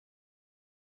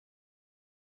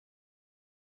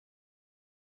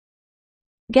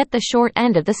Get the short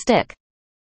end of the stick.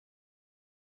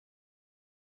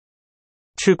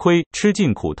 吃亏，吃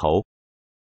尽苦头。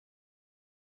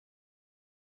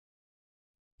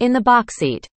In the box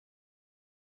seat.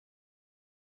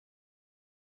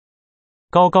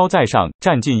 高高在上，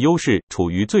占尽优势，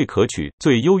处于最可取、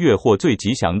最优越或最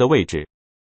吉祥的位置。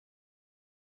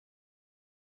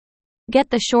Get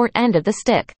the short end of the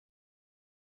stick.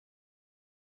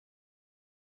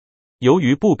 由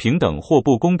于不平等或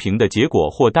不公平的结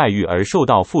果或待遇而受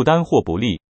到负担或不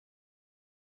利。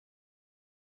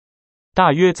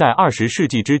大约在20世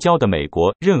纪之交的美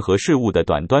国，任何事物的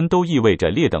短端都意味着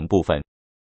劣等部分。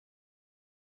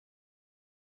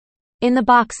In the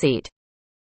box seat.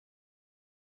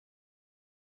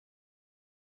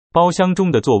 包厢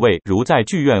中的座位，如在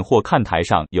剧院或看台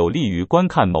上，有利于观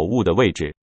看某物的位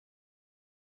置。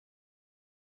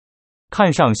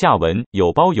看上下文，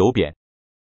有褒有贬。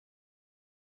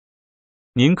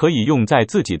您可以用在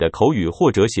自己的口语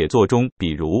或者写作中，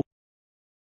比如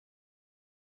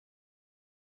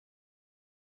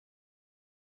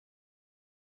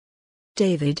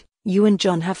David, you and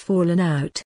John have fallen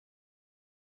out.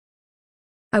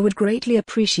 I would greatly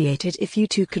appreciate it if you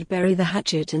two could bury the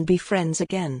hatchet and be friends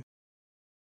again.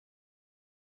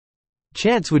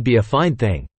 Chance would be a fine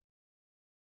thing.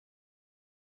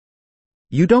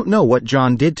 You don't know what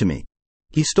John did to me.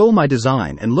 He stole my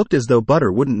design and looked as though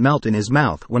butter wouldn't melt in his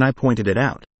mouth when I pointed it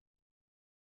out.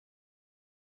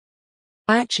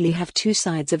 I actually have two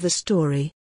sides of the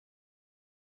story.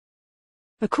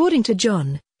 According to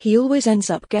John, he always ends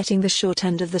up getting the short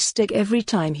end of the stick every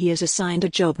time he is assigned a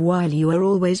job, while you are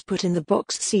always put in the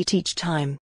box seat each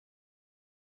time.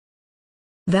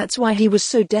 That's why he was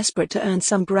so desperate to earn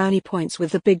some brownie points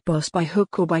with the big boss by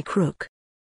hook or by crook.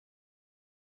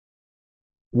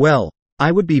 Well,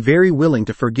 I would be very willing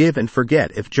to forgive and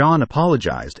forget if John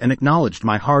apologized and acknowledged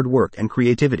my hard work and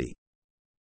creativity.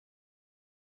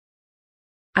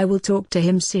 I will talk to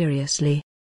him seriously.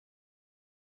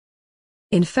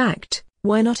 In fact,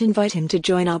 why not invite him to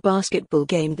join our basketball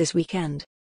game this weekend?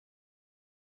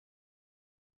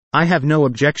 I have no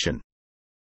objection.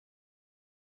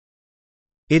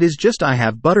 It is just I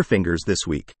have butterfingers this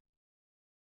week.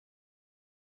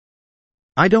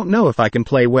 I don't know if I can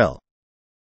play well.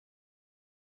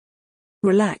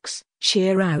 Relax,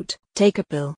 cheer out, take a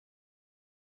pill.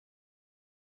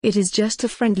 It is just a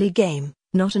friendly game,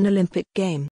 not an Olympic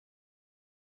game.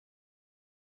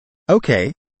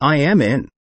 Okay, I am in.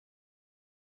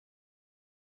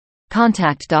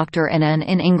 Contact Dr. NN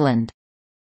in England.